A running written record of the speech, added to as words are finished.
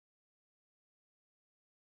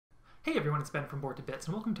Hey everyone, it's Ben from Board to Bits,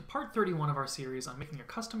 and welcome to part 31 of our series on making a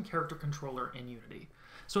custom character controller in Unity.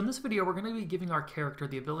 So in this video, we're going to be giving our character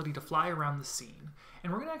the ability to fly around the scene,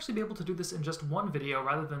 and we're going to actually be able to do this in just one video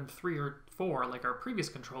rather than 3 or 4 like our previous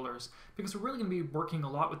controllers, because we're really going to be working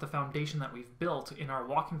a lot with the foundation that we've built in our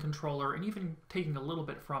walking controller, and even taking a little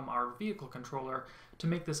bit from our vehicle controller to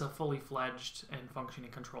make this a fully fledged and functioning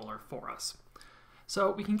controller for us. So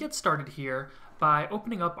we can get started here by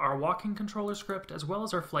opening up our walking controller script as well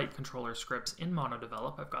as our flight controller scripts in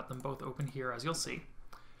MonoDevelop. I've got them both open here, as you'll see.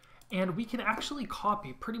 And we can actually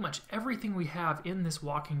copy pretty much everything we have in this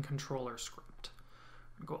walking controller script.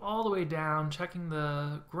 Go all the way down, checking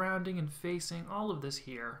the grounding and facing, all of this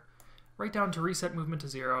here, right down to reset movement to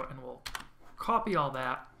 0, and we'll copy all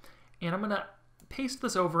that. And I'm going to paste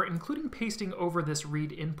this over, including pasting over this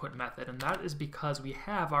read input method, and that is because we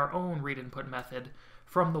have our own read input method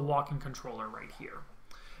from the walking controller right here.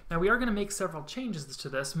 Now we are going to make several changes to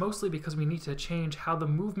this, mostly because we need to change how the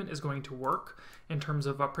movement is going to work in terms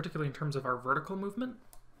of, particularly in terms of our vertical movement,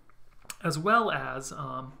 as well as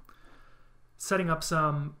setting up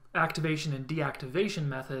some activation and deactivation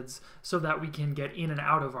methods so that we can get in and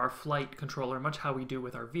out of our flight controller, much how we do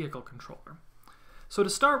with our vehicle controller. So to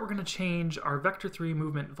start, we're going to change our vector 3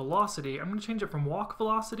 movement velocity. I'm going to change it from walk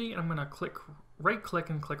velocity, and I'm going to right click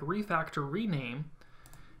and click refactor rename.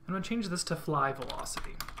 I'm going to change this to fly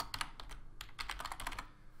velocity.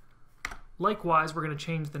 Likewise, we're going to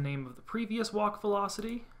change the name of the previous walk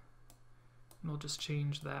velocity, and we'll just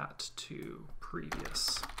change that to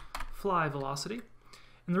previous fly velocity.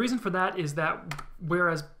 And the reason for that is that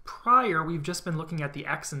whereas prior we've just been looking at the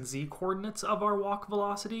x and z coordinates of our walk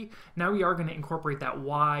velocity, now we are going to incorporate that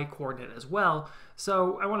y coordinate as well.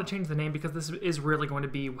 So I want to change the name because this is really going to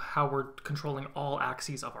be how we're controlling all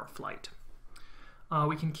axes of our flight.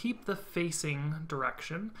 We can keep the facing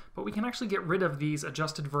direction, but we can actually get rid of these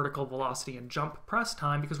adjusted vertical velocity and jump press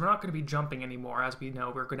time because we're not going to be jumping anymore. As we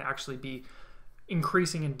know, we're going to actually be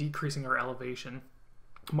increasing and decreasing our elevation,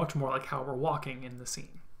 much more like how we're walking in the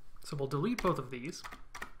scene. So we'll delete both of these.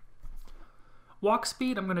 Walk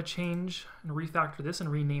speed, I'm going to change and refactor this and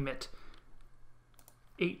rename it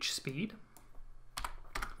H speed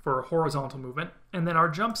for horizontal movement. And then our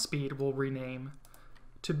jump speed we'll rename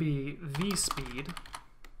to be V speed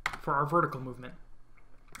for our vertical movement.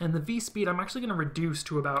 And the V speed I'm actually going to reduce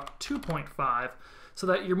to about 2.5 so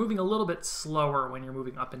that you're moving a little bit slower when you're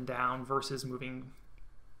moving up and down versus moving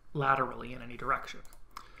laterally in any direction.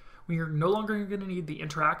 We are no longer going to need the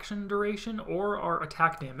interaction duration or our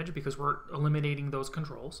attack damage because we're eliminating those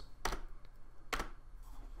controls.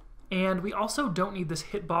 And we also don't need this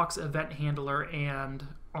hitbox event handler and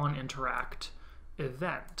onInteract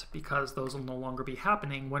event because those will no longer be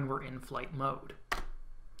happening when we're in flight mode.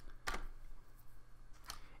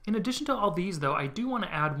 In addition to all these though, I do want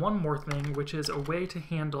to add one more thing, which is a way to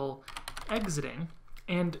handle exiting.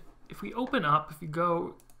 And if we open up, if you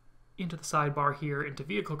go into the sidebar here, into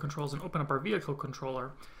vehicle controls and open up our vehicle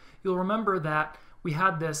controller, you'll remember that we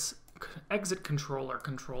had this exit controller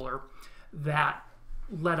that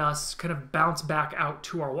let us kind of bounce back out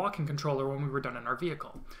to our walking controller when we were done in our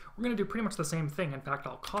vehicle. We're going to do pretty much the same thing. In fact,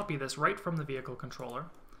 I'll copy this right from the vehicle controller,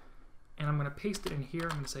 and I'm going to paste it in here. I'm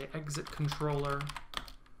going to say exit controller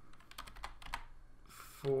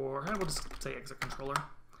for, we'll just say exit controller,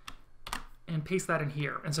 and paste that in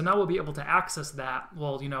here. And so now we'll be able to access that.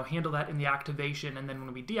 We'll, handle that in the activation, and then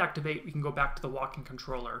when we deactivate, we can go back to the walking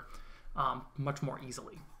controller much more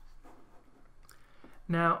easily.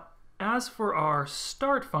 Now, as for our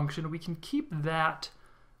start function, we can keep that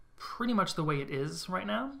pretty much the way it is right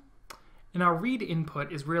now. And our read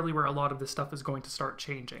input is really where a lot of this stuff is going to start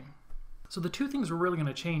changing. So the two things we're really going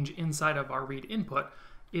to change inside of our read input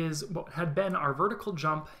is what had been our vertical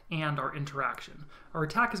jump and our interaction. Our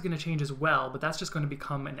attack is going to change as well, but that's just going to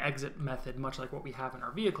become an exit method, much like what we have in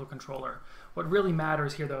our vehicle controller. What really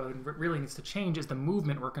matters here, though, and what really needs to change is the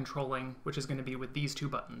movement we're controlling, which is going to be with these two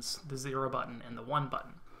buttons, the 0 button and the 1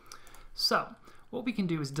 button. So what we can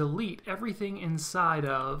do is delete everything inside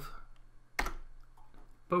of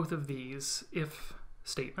both of these if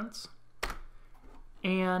statements.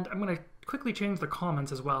 And I'm going to quickly change the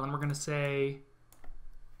comments as well, and we're going to say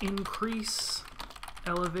increase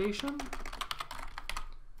elevation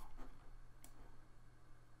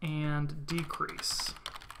and decrease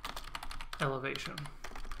elevation.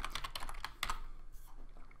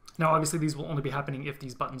 Now obviously these will only be happening if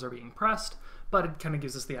these buttons are being pressed, but it kind of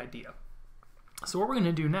gives us the idea. So what we're going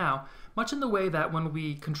to do now, much in the way that when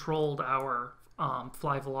we controlled our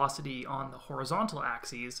fly velocity on the horizontal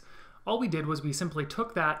axes, all we did was we simply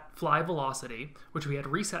took that fly velocity, which we had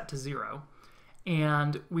reset to 0,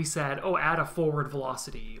 and we said, oh, add a forward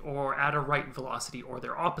velocity or add a right velocity or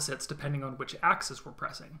their opposites depending on which axis we're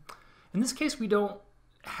pressing. In this case, we're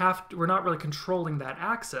not really controlling that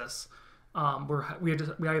axis. We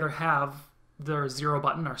either have the 0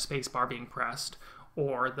 button, our space bar, being pressed,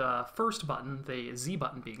 or the first button, the Z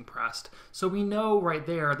button, being pressed. So we know right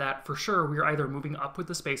there that for sure we're either moving up with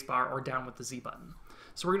the space bar or down with the Z button.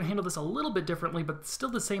 So we're going to handle this a little bit differently, but still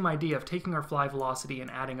the same idea of taking our fly velocity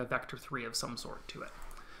and adding a vector 3 of some sort to it.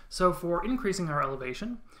 So for increasing our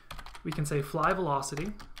elevation, we can say fly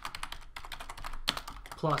velocity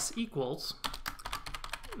plus equals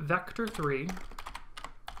vector 3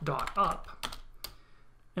 dot up,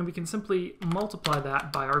 and we can simply multiply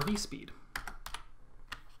that by our v speed.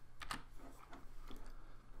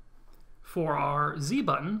 For our Z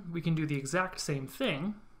button, we can do the exact same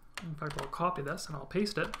thing. In fact, I'll copy this and I'll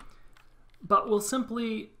paste it. But we'll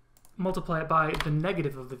simply multiply it by the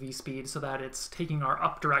negative of the v speed so that it's taking our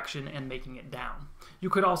up direction and making it down. You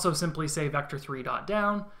could also simply say vector 3 dot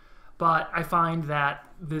down, but I find that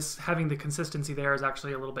this having the consistency there is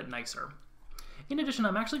actually a little bit nicer. In addition,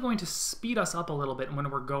 I'm actually going to speed us up a little bit when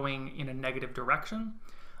we're going in a negative direction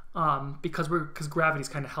because gravity's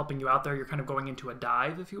kind of helping you out there. You're kind of going into a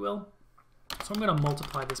dive, if you will. So I'm going to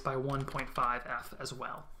multiply this by 1.5f as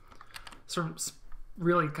well. So it's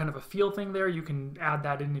really kind of a feel thing there. You can add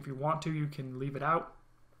that in if you want to. You can leave it out,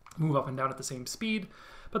 move up and down at the same speed,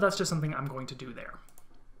 but that's just something I'm going to do there.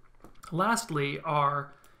 Lastly,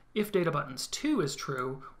 our if data buttons 2 is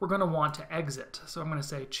true, we're going to want to exit. So I'm going to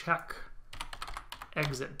say check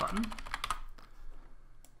exit button.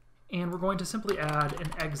 And we're going to simply add an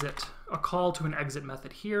exit, a call to an exit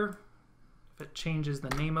method here. If it changes the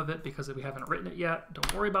name of it because we haven't written it yet,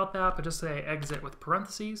 don't worry about that, but just say exit with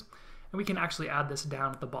parentheses. And we can actually add this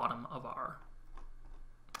down at the bottom of our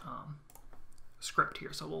script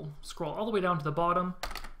here. So we'll scroll all the way down to the bottom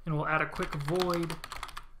and we'll add a quick void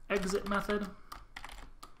exit method.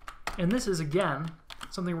 And this is, again,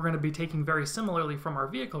 something we're going to be taking very similarly from our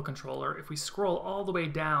vehicle controller. If we scroll all the way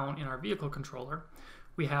down in our vehicle controller,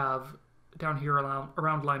 we have down here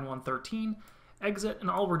around line 113, exit, and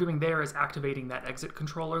all we're doing there is activating that exit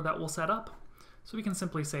controller that we'll set up. So we can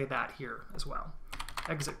simply say that here as well.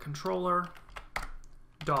 Exit controller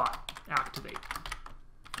dot activate.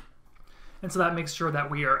 And so that makes sure that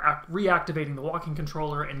we are reactivating the walking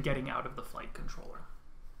controller and getting out of the flight controller.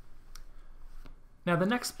 Now the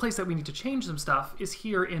next place that we need to change some stuff is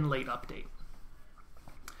here in late update.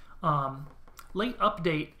 Late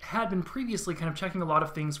update had been previously kind of checking a lot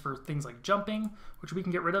of things for things like jumping, which we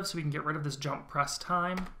can get rid of, so we can get rid of this jump press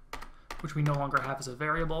time, which we no longer have as a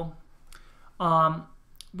variable.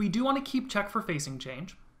 We do want to keep check for facing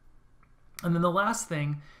change. And then the last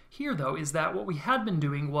thing here, though, is that what we had been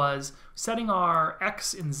doing was setting our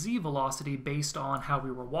x and z velocity based on how we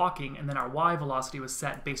were walking, and then our y velocity was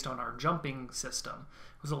set based on our jumping system.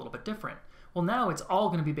 It was a little bit different. Well, now it's all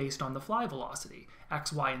going to be based on the fly velocity,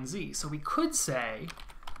 x, y, and z. So we could say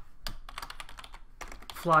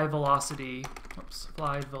fly velocity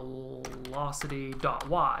dot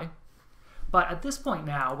y. But at this point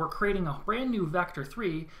now, we're creating a brand new vector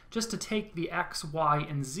 3 just to take the x, y,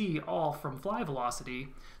 and z all from fly velocity.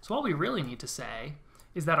 So all we really need to say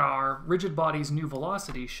is that our rigid body's new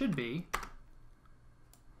velocity should be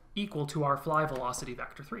equal to our fly velocity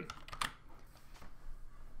vector 3.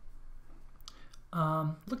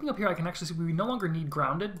 Looking up here, I can actually see we no longer need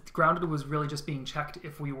grounded. Grounded was really just being checked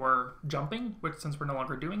if we were jumping, which since we're no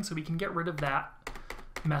longer doing, so we can get rid of that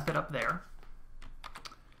method up there.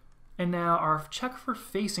 And now our check for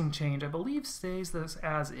facing change, I believe, stays this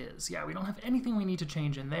as is. Yeah, we don't have anything we need to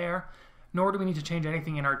change in there, nor do we need to change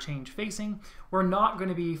anything in our change facing. We're not going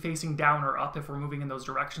to be facing down or up if we're moving in those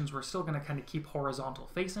directions. We're still going to kind of keep horizontal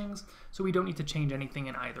facings, so we don't need to change anything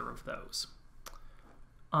in either of those.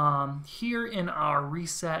 Here in our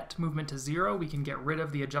reset movement to 0, we can get rid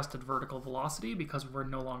of the adjusted vertical velocity because we're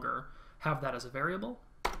no longer have that as a variable.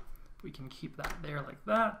 We can keep that there like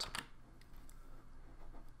that.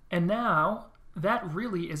 And now that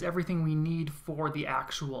really is everything we need for the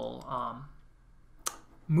actual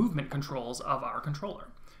movement controls of our controller.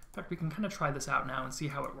 In fact, we can kind of try this out now and see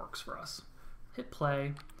how it works for us. Hit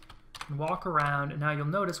play and walk around, and now you'll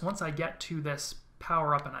notice once I get to this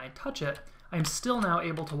power up and I touch it, I'm still now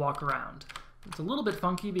able to walk around. It's a little bit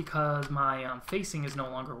funky because my facing is no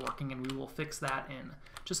longer working, and we will fix that in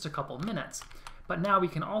just a couple minutes. But now we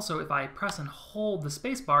can also, if I press and hold the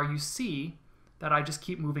space bar, you see that I just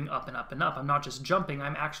keep moving up and up and up. I'm not just jumping,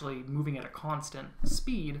 I'm actually moving at a constant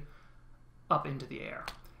speed up into the air.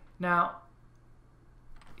 Now,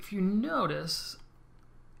 if you notice,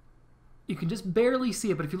 you can just barely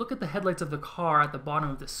see it, but if you look at the headlights of the car at the bottom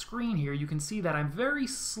of the screen here, you can see that I'm very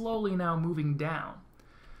slowly now moving down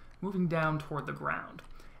toward the ground.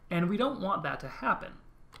 And we don't want that to happen.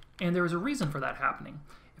 And there is a reason for that happening.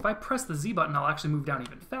 If I press the Z button, I'll actually move down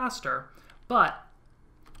even faster, but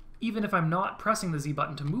even if I'm not pressing the Z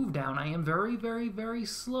button to move down, I am very, very, very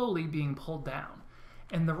slowly being pulled down.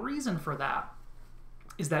 And the reason for that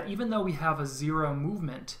is that even though we have a 0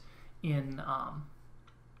 movement in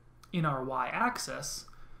our y-axis,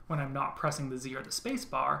 when I'm not pressing the Z or the space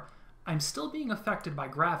bar, I'm still being affected by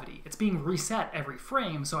gravity. It's being reset every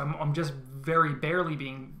frame, so I'm just very barely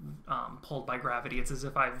being pulled by gravity. It's as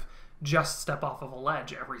if I've just stepped off of a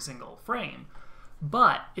ledge every single frame.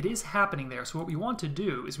 But it is happening there, so what we want to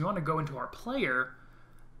do is we want to go into our player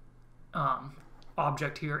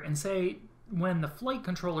object here and say, when the flight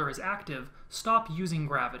controller is active, stop using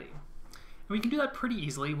gravity. And we can do that pretty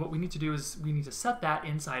easily. What we need to do is we need to set that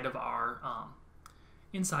inside of our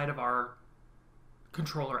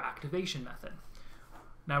controller activation method.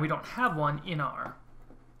 Now we don't have one in our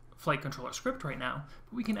flight controller script right now,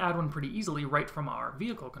 but we can add one pretty easily right from our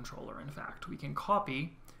vehicle controller. In fact, we can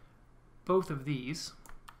copy both of these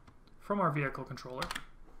from our vehicle controller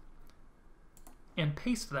and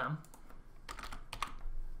paste them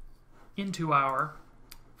into our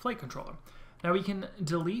flight controller. Now we can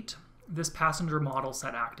delete this passenger model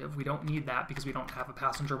set active. We don't need that because we don't have a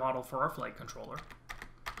passenger model for our flight controller.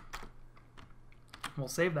 We'll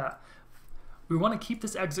save that. We want to keep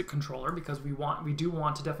this exit controller because we do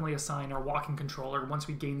want to definitely assign our walking controller. Once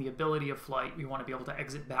we gain the ability of flight, we want to be able to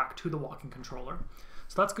exit back to the walking controller.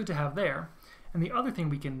 So that's good to have there. And the other thing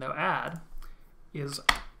we can though add is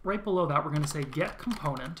right below that we're going to say get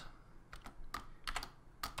component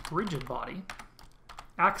Rigidbody,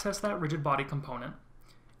 access that Rigidbody component,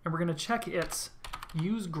 and we're going to check its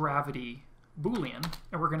use gravity boolean,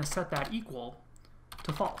 and we're going to set that equal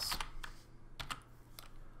to false.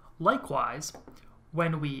 Likewise,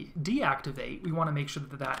 when we deactivate, we want to make sure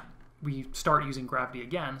that we start using gravity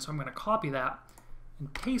again. So I'm going to copy that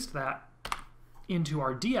and paste that into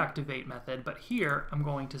our deactivate method, but here I'm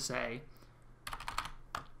going to say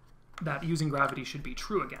that using gravity should be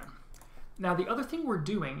true again. Now the other thing we're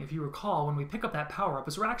doing, if you recall, when we pick up that power-up,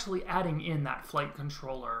 is we're actually adding in that flight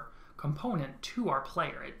controller component to our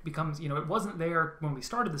player. It becomes, it wasn't there when we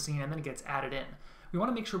started the scene, and then it gets added in. We want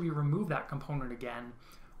to make sure we remove that component again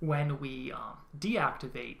when we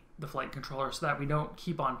deactivate the flight controller so that we don't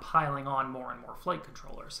keep on piling on more and more flight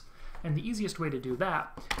controllers. And the easiest way to do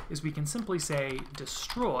that is we can simply say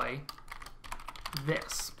destroy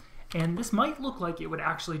this. And this might look like it would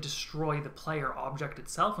actually destroy the player object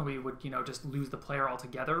itself, and we would, just lose the player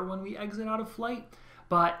altogether when we exit out of flight.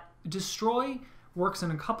 But destroy works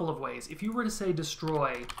in a couple of ways. If you were to say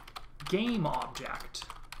destroy game object,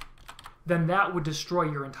 then that would destroy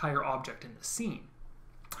your entire object in the scene.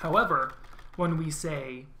 However, when we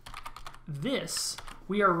say this,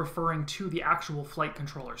 we are referring to the actual flight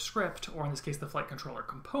controller script, or in this case, the flight controller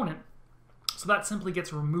component. So that simply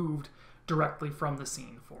gets removed directly from the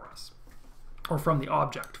scene for us, or from the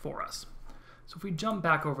object for us. So if we jump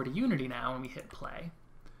back over to Unity now and we hit play,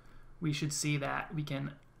 we should see that we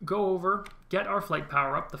can go over, get our flight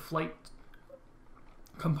power up, the flight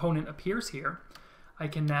component appears here. I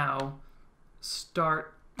can now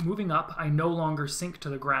start moving up. I no longer sink to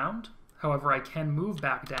the ground, however I can move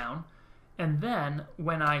back down, and then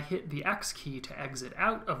when I hit the X key to exit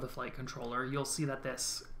out of the flight controller, you'll see that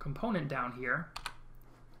this component down here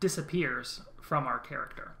disappears from our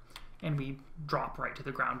character, and we drop right to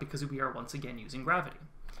the ground because we are once again using gravity.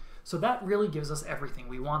 So that really gives us everything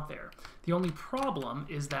we want there. The only problem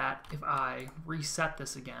is that if I reset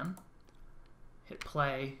this again, hit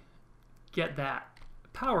play, get that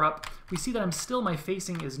power up, we see that my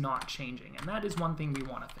facing is not changing, and that is one thing we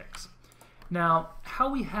want to fix. Now, how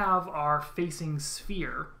we have our facing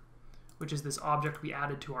sphere, which is this object we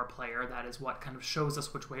added to our player, that is what kind of shows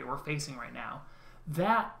us which way we're facing right now,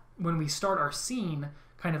 that, when we start our scene,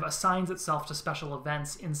 kind of assigns itself to special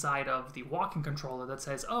events inside of the walking controller that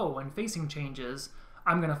says, oh, when facing changes,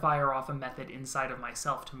 I'm going to fire off a method inside of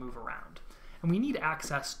myself to move around. And we need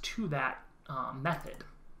access to that method.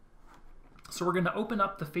 So we're going to open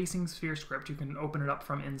up the facing sphere script. You can open it up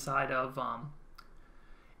from inside of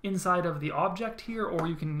the object here, or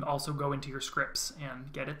you can also go into your scripts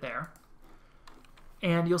and get it there.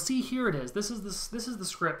 And you'll see here it is. This is the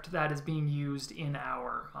script that is being used in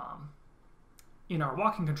our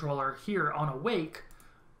walking controller. Here on awake,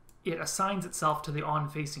 it assigns itself to the on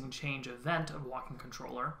facing change event of walking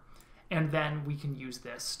controller, and then we can use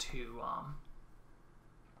this to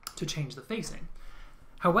change the facing.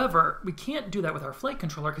 However, we can't do that with our flight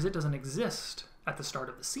controller because it doesn't exist at the start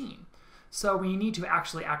of the scene. So we need to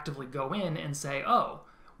actually actively go in and say, oh,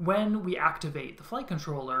 when we activate the flight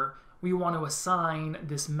controller, we want to assign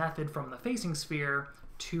this method from the facing sphere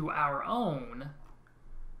to our own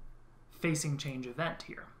facing change event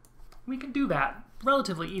here. We can do that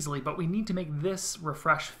relatively easily, but we need to make this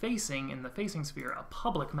refresh facing in the facing sphere a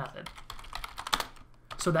public method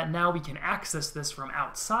so that now we can access this from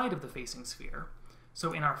outside of the facing sphere.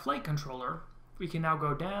 So in our flight controller, we can now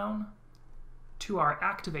go down to our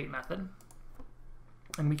activate method,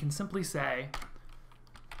 and we can simply say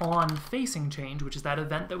on facing change, which is that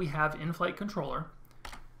event that we have in flight controller,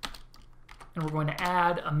 and we're going to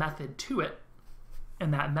add a method to it,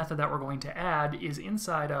 and that method that we're going to add is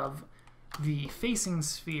inside of the facing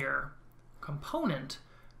sphere component,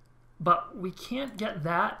 but we can't get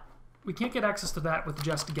access to that with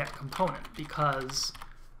just get component because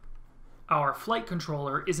our flight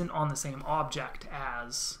controller isn't on the same object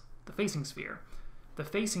as the facing sphere. The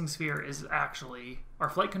facing sphere is actually, our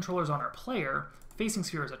flight controller is on our player, facing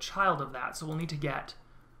sphere is a child of that, so we'll need to get,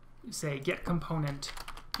 say, get component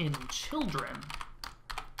in children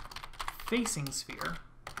facing sphere.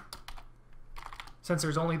 Since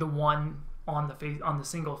there's only the one on the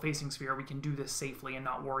single facing sphere, we can do this safely and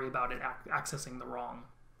not worry about it accessing the wrong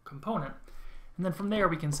component. And then from there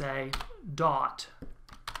we can say dot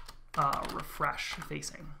refresh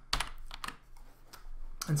facing.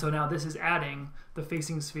 And so now this is adding the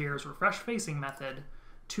facing sphere's refresh facing method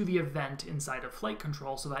to the event inside of flight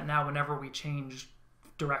control, so that now whenever we change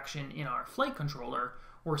direction in our flight controller,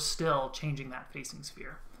 we're still changing that facing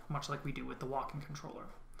sphere, much like we do with the walking controller.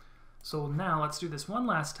 So now let's do this one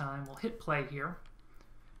last time. We'll hit play here,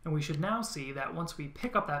 and we should now see that once we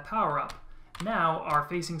pick up that power-up, now our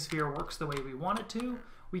facing sphere works the way we want it to.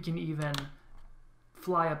 We can even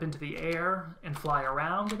fly up into the air and fly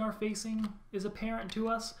around, and our facing is apparent to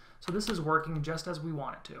us. So this is working just as we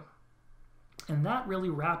want it to. And that really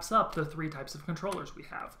wraps up the 3 types of controllers we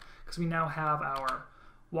have, because we now have our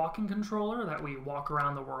walking controller that we walk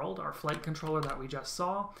around the world, our flight controller that we just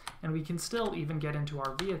saw, and we can still even get into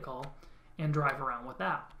our vehicle and drive around with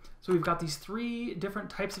that. So we've got these 3 different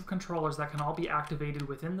types of controllers that can all be activated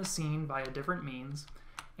within the scene via different means,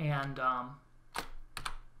 and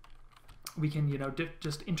we can,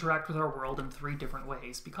 just interact with our world in 3 different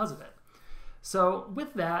ways because of it. So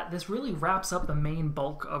with that, this really wraps up the main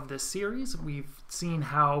bulk of this series. We've seen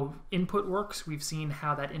how input works, we've seen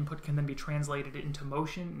how that input can then be translated into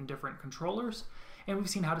motion in different controllers, and we've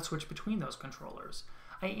seen how to switch between those controllers.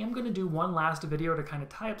 I am going to do one last video to kind of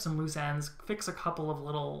tie up some loose ends, fix a couple of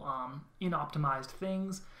little inoptimized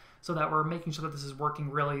things, so that we're making sure that this is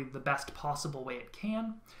working really the best possible way it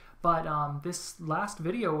can. But this last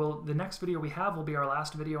video, the next video we have will be our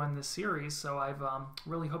last video in this series, so I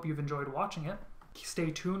really hope you've enjoyed watching it.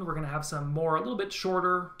 Stay tuned, we're going to have some more, a little bit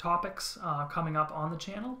shorter topics coming up on the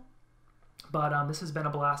channel. But this has been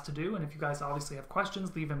a blast to do, and if you guys obviously have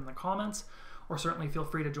questions, leave them in the comments, or certainly feel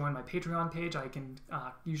free to join my Patreon page. I can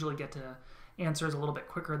usually get to answers a little bit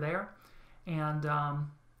quicker there. And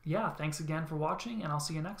yeah, thanks again for watching, and I'll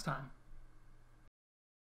see you next time.